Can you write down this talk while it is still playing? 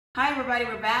Hi everybody,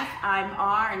 we're back. I'm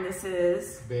R and this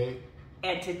is Bae.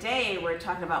 And today we're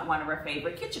talking about one of our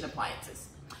favorite kitchen appliances.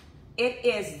 It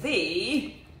is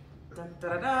the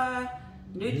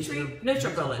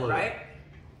Nutribullet, right?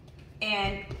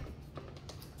 And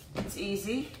it's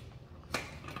easy.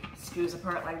 Screws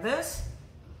apart like this.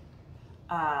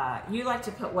 You like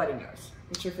to put what in yours?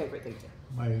 What's your favorite thing to?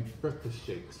 My breakfast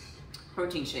shakes.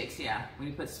 Protein shakes, yeah. When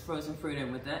you put frozen fruit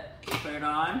in with it, put it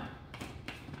on.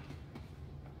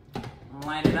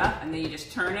 Line it up, and then you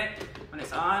just turn it when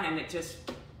it's on, and it just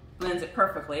blends it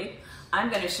perfectly. I'm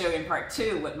going to show you in part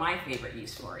 2 what my favorite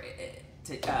use for it.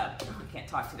 I can't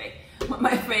talk today. What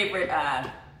my favorite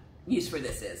use for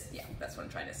this is. Yeah, that's what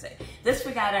I'm trying to say. This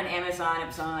we got on Amazon. It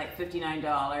was only like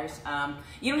 $59.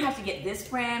 You don't have to get this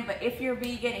brand, but if you're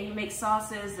vegan and you make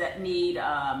sauces that need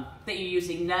that you're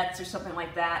using nuts or something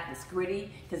like that, it's gritty.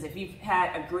 Because if you've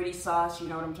had a gritty sauce, you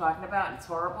know what I'm talking about. It's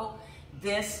horrible.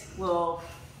 This will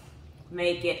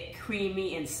make it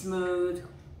creamy and smooth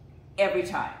every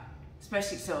time.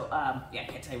 Especially so, yeah, I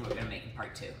can't tell you what we're gonna make in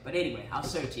part 2. But anyway, I'll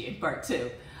show it to you in part 2.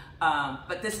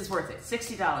 But this is worth it,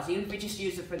 $60, even if you just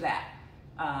use it for that.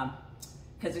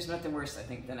 Because there's nothing worse, I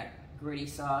think, than a gritty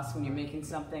sauce when you're making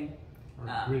something.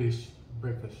 Or British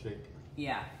breakfast shake.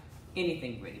 Yeah,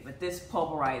 anything gritty. But this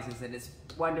pulverizes it. It's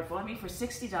wonderful. I mean, for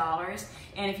 $60,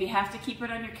 and if you have to keep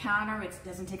it on your counter, it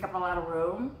doesn't take up a lot of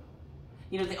room.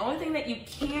 You know, the only thing that you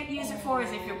can't use it for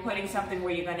is if you're putting something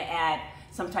where you're going to add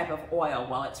some type of oil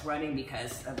while it's running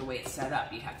because of the way it's set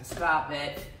up. You have to stop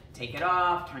it, take it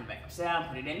off, turn it back down,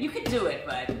 put it in. You could do it,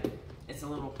 but it's a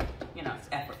little, you know, it's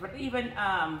effort. But even,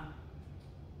 I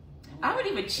would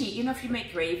even cheat. You know, if you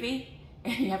make gravy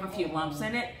and you have a few lumps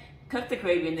in it, cook the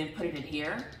gravy and then put it in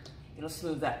here. It'll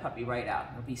smooth that puppy right out.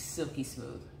 It'll be silky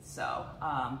smooth. So,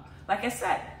 like I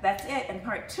said, that's it. In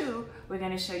part 2, we're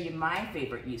going to show you my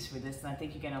favorite use for this, and I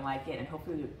think you're going to like it, and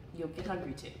hopefully you'll get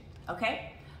hungry too.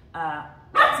 Okay?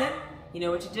 That's it. You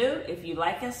know what to do. If you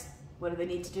like us, what do they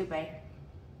need to do, Bae?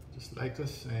 Just like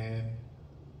us and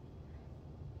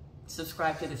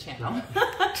subscribe to the channel.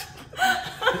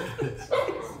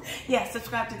 Yeah,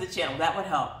 subscribe to the channel. That would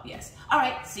help. Yes. All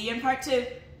right. See you in part 2.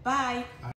 Bye.